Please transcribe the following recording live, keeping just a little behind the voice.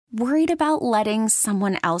Worried about letting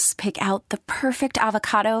someone else pick out the perfect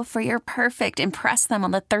avocado for your perfect impress them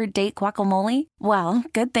on the third date guacamole? Well,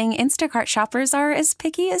 good thing Instacart shoppers are as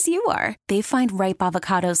picky as you are. They find ripe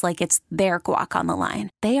avocados like it's their guac on the line.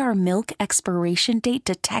 They are milk expiration date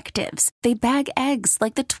detectives. They bag eggs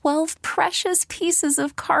like the 12 precious pieces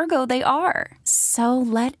of cargo they are. So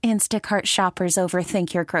let Instacart shoppers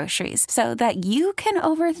overthink your groceries so that you can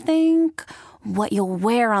overthink what you'll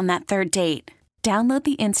wear on that third date. Download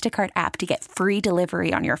the Instacart app to get free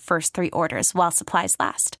delivery on your first 3 orders while supplies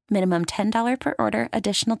last. Minimum $10 per order.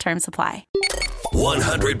 Additional terms apply.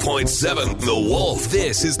 100.7 The Wolf.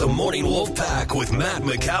 This is the Morning Wolf Pack with Matt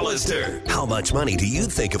McAllister. How much money do you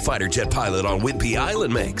think a fighter jet pilot on Whidbey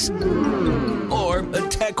Island makes? Or a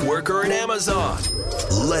tech worker in Amazon?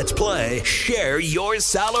 Let's play Share Your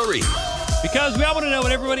Salary. Because we all want to know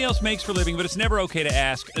what everybody else makes for a living, but it's never okay to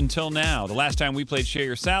ask until now. The last time we played Share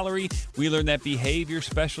Your Salary, we learned that behavior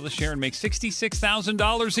specialist Sharon makes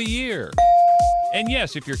 $66,000 a year. And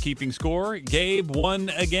yes, if you're keeping score, Gabe won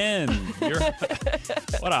again.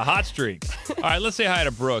 What a hot streak. All right, let's say hi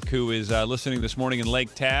to Brooke, who is listening this morning in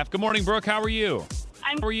Lake Taft. Good morning, Brooke. How are you?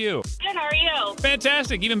 How are you? Good, how are you?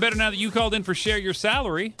 Fantastic. Even better now that you called in for Share Your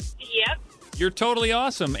Salary. Yep. You're totally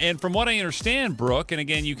awesome. And from what I understand, Brooke, and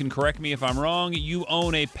again, you can correct me if I'm wrong, you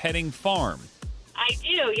own a petting farm. I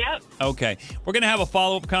do, yep. Okay. We're going to have a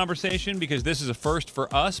follow-up conversation because this is a first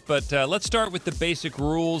for us, but let's start with the basic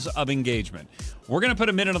rules of engagement. We're going to put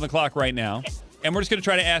a minute on the clock right now, and we're just going to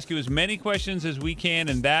try to ask you as many questions as we can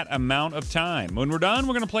in that amount of time. When we're done,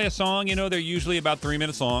 we're going to play a song. You know, they're usually about 3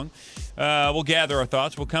 minutes long. We'll gather our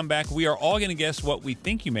thoughts. We'll come back. We are all going to guess what we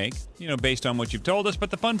think you make, you know, based on what you've told us.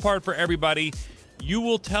 But the fun part for everybody, you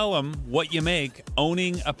will tell them what you make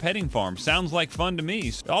owning a petting farm. Sounds like fun to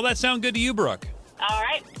me. All that sound good to you, Brooke? All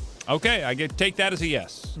right. Okay, I take that as a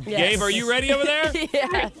yes. Yes. Gabe, are you ready over there?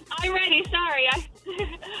 Yeah. I'm ready, sorry.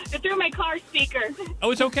 I threw my car speaker.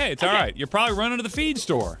 Oh, it's okay. It's all right. You're probably running to the feed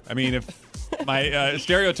store. I mean, if my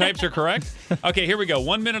stereotypes are correct. Okay, here we go.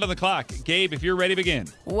 1 minute on the clock. Gabe, if you're ready, begin.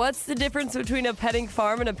 What's the difference between a petting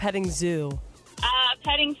farm and a petting zoo?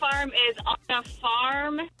 Petting farm is on a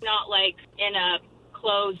farm, not like in a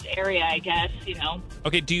closed area, I guess, you know.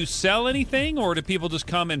 Okay, do you sell anything, or do people just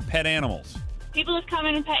come and pet animals? People just come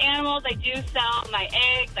in and pet animals. I do sell my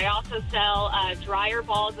eggs. I also sell dryer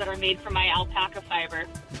balls that are made from my alpaca fiber.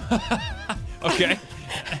 Okay.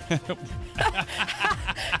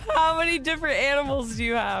 How many different animals do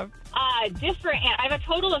you have? I have a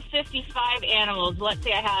total of 55 animals. Let's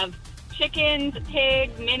say I have chickens,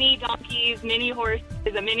 pigs, mini donkeys, mini horses,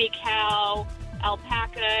 a mini cow,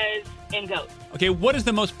 alpacas, and goats. Okay, what is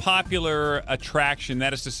the most popular attraction?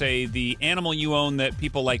 That is to say, the animal you own that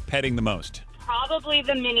people like petting the most? Probably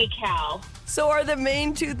the mini cow. So are the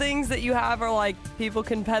main two things that you have are like people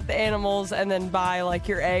can pet the animals and then buy like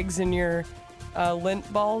your eggs and your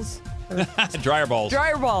lint balls? Dryer balls.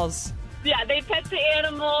 Dryer balls. Yeah, they pet the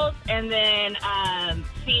animals and then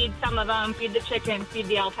feed some of them, feed the chickens, feed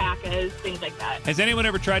the alpacas, things like that. Has anyone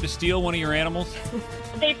ever tried to steal one of your animals?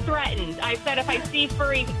 They've threatened. I said if I see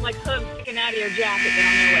furry like hooves sticking out of your jacket, then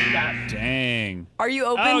I'll know what's up. Dang. Are you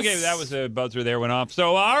open? Okay, that was a buzzer there went off.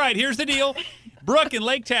 So, all right, here's the deal. Brooke in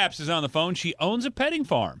Lake Taps is on the phone. She owns a petting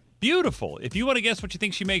farm. Beautiful. If you want to guess what you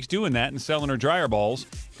think she makes doing that and selling her dryer balls,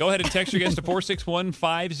 go ahead and text your guess to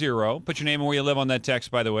 46150. Put your name and where you live on that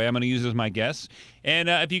text, by the way. I'm going to use it as my guess. And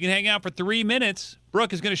if you can hang out for 3 minutes,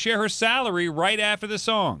 Brooke is going to share her salary right after the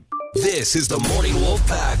song. This is the Morning Wolf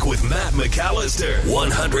Pack with Matt McAllister.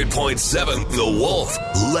 100.7 The Wolf.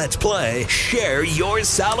 Let's play Share Your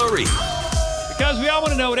Salary. Because we all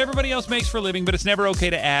want to know what everybody else makes for a living, but it's never okay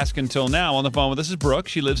to ask until now. On the phone with us is Brooke.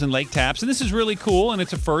 She lives in Lake Taps, and this is really cool, and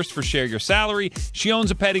it's a first for Share Your Salary. She owns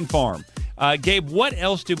a petting farm. Gabe, what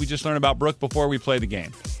else did we just learn about Brooke before we play the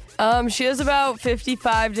game? She has about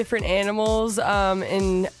 55 different animals.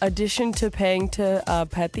 In addition to paying to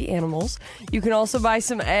pet the animals, you can also buy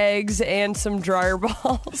some eggs and some dryer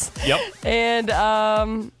balls. Yep.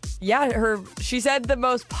 And she said the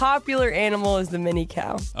most popular animal is the mini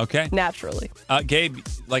cow. Okay. Naturally. Gabe,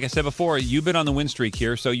 like I said before, you've been on the win streak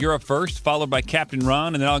here, so you're up first, followed by Captain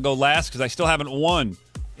Ron, and then I'll go last because I still haven't won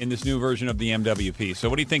in this new version of the MWP. So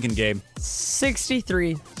what are you thinking, Gabe?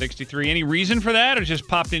 63. 63. Any reason for that, or just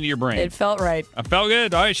popped into your brain? It felt right. I felt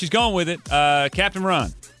good. All right, she's going with it. Captain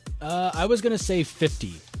Ron. I was going to say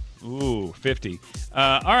 50. Ooh, 50.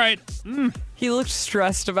 All right. He looked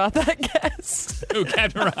stressed about that guess. Ooh,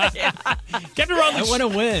 Captain Ron. Yeah. Captain Ron looks... I want to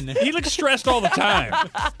win. He looks stressed all the time.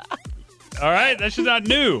 All right, that's just not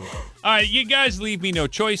new. All right, you guys leave me no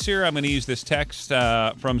choice here. I'm going to use this text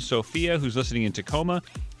from Sophia, who's listening in Tacoma.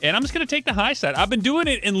 And I'm just going to take the high side. I've been doing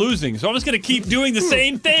it and losing, so I'm just going to keep doing the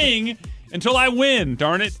same thing until I win,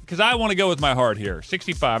 darn it, because I want to go with my heart here.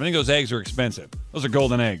 65. I think those eggs are expensive. Those are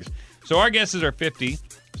golden eggs. So our guesses are 50,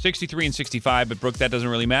 63, and 65, but Brooke, that doesn't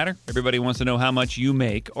really matter. Everybody wants to know how much you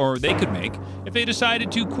make, or they could make, if they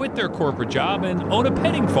decided to quit their corporate job and own a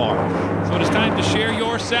petting farm. So it is time to share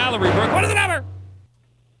your salary, Brooke. What is the number?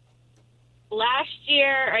 Last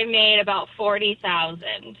year, I made about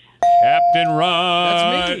 $40,000. Captain Ron.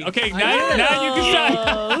 That's me. Okay, now you can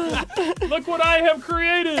stop. Look what I have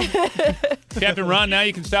created. Captain Ron, now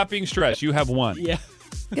you can stop being stressed. You have won. Yeah.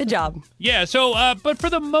 Good job. Yeah, so, but for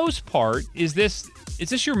the most part, is this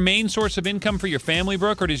your main source of income for your family,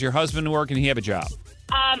 Brooke, or does your husband work and he have a job?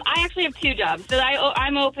 I actually have 2 jobs. So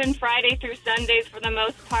I'm open Friday through Sundays for the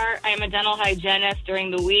most part. I'm a dental hygienist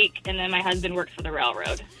during the week, and then my husband works for the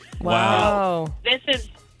railroad. Wow. This is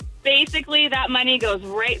basically that money goes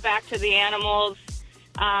right back to the animals.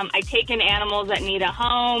 I take in animals that need a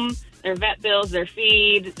home, their vet bills, their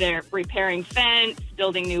feed, they're repairing fence,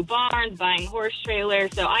 building new barns, buying horse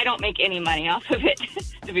trailers. So I don't make any money off of it,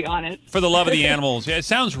 to be honest. For the love of the animals. Yeah, it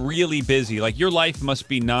sounds really busy. Like your life must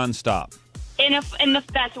be nonstop. In the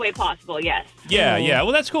best way possible, yes. Yeah.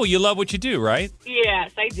 Well, that's cool. You love what you do, right?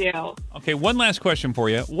 Yes, I do. Okay, one last question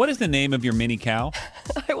for you. What is the name of your mini cow?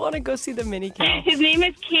 I want to go see the mini cow. His name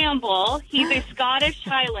is Campbell. He's a Scottish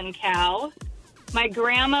Highland cow. My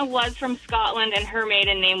grandma was from Scotland, and her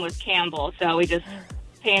maiden name was Campbell. So we just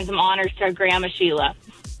paying some honors to our grandma Sheila.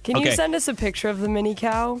 Can you send us a picture of the mini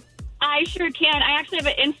cow? I sure can. I actually have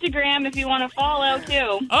an Instagram if you want to follow,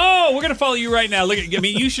 too. Oh, we're going to follow you right now. Look at,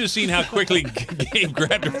 you should have seen how quickly Gabe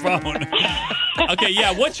grabbed her phone. Okay,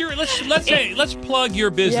 yeah. What's your, let's plug your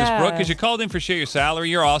business, Brooke, because you called in for Share Your Salary.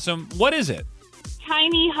 You're awesome. What is it?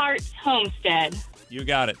 Tiny Hearts Homestead. You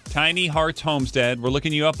got it. Tiny Hearts Homestead. We're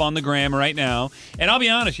looking you up on the gram right now. And I'll be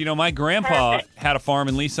honest, my grandpa had a farm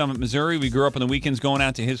in Lee Summit, Missouri. We grew up on the weekends going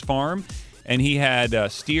out to his farm. And he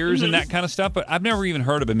had steers and that kind of stuff, but I've never even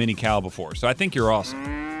heard of a mini cow before, so I think you're awesome.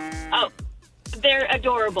 Oh, they're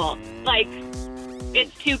adorable. Like,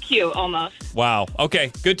 it's too cute, almost. Wow.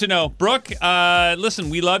 Okay, good to know. Brooke, listen,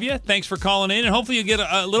 we love you. Thanks for calling in, and hopefully you get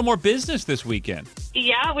a little more business this weekend.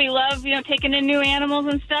 Yeah, we love, taking in new animals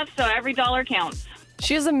and stuff, so every dollar counts.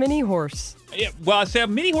 She has a mini horse. Yeah, well, I say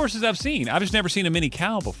mini horses I've seen. I've just never seen a mini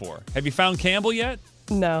cow before. Have you found Campbell yet?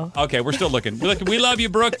 No. Okay, we're still looking. We love you,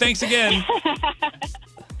 Brooke. Thanks again. All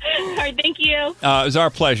right, thank you. It was our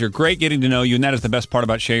pleasure. Great getting to know you, and that is the best part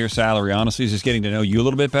about Share Your Salary, honestly, is just getting to know you a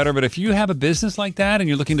little bit better. But if you have a business like that and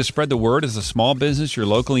you're looking to spread the word as a small business, you're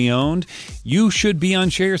locally owned, you should be on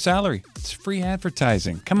Share Your Salary. It's free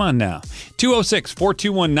advertising. Come on now.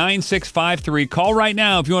 206-421-9653. Call right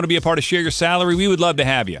now if you want to be a part of Share Your Salary. We would love to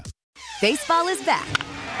have you. Baseball is back,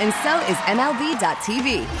 and so is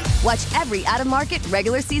MLB.tv. Watch every out-of-market,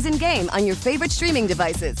 regular season game on your favorite streaming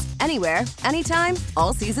devices. Anywhere, anytime,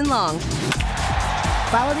 all season long.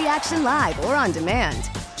 Follow the action live or on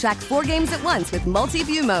demand. Track 4 games at once with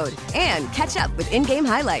multi-view mode. And catch up with in-game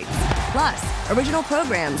highlights. Plus, original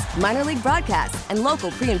programs, minor league broadcasts, and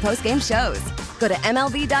local pre- and post-game shows. Go to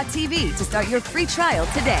MLB.tv to start your free trial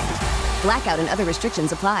today. Blackout and other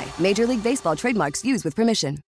restrictions apply. Major League Baseball trademarks used with permission.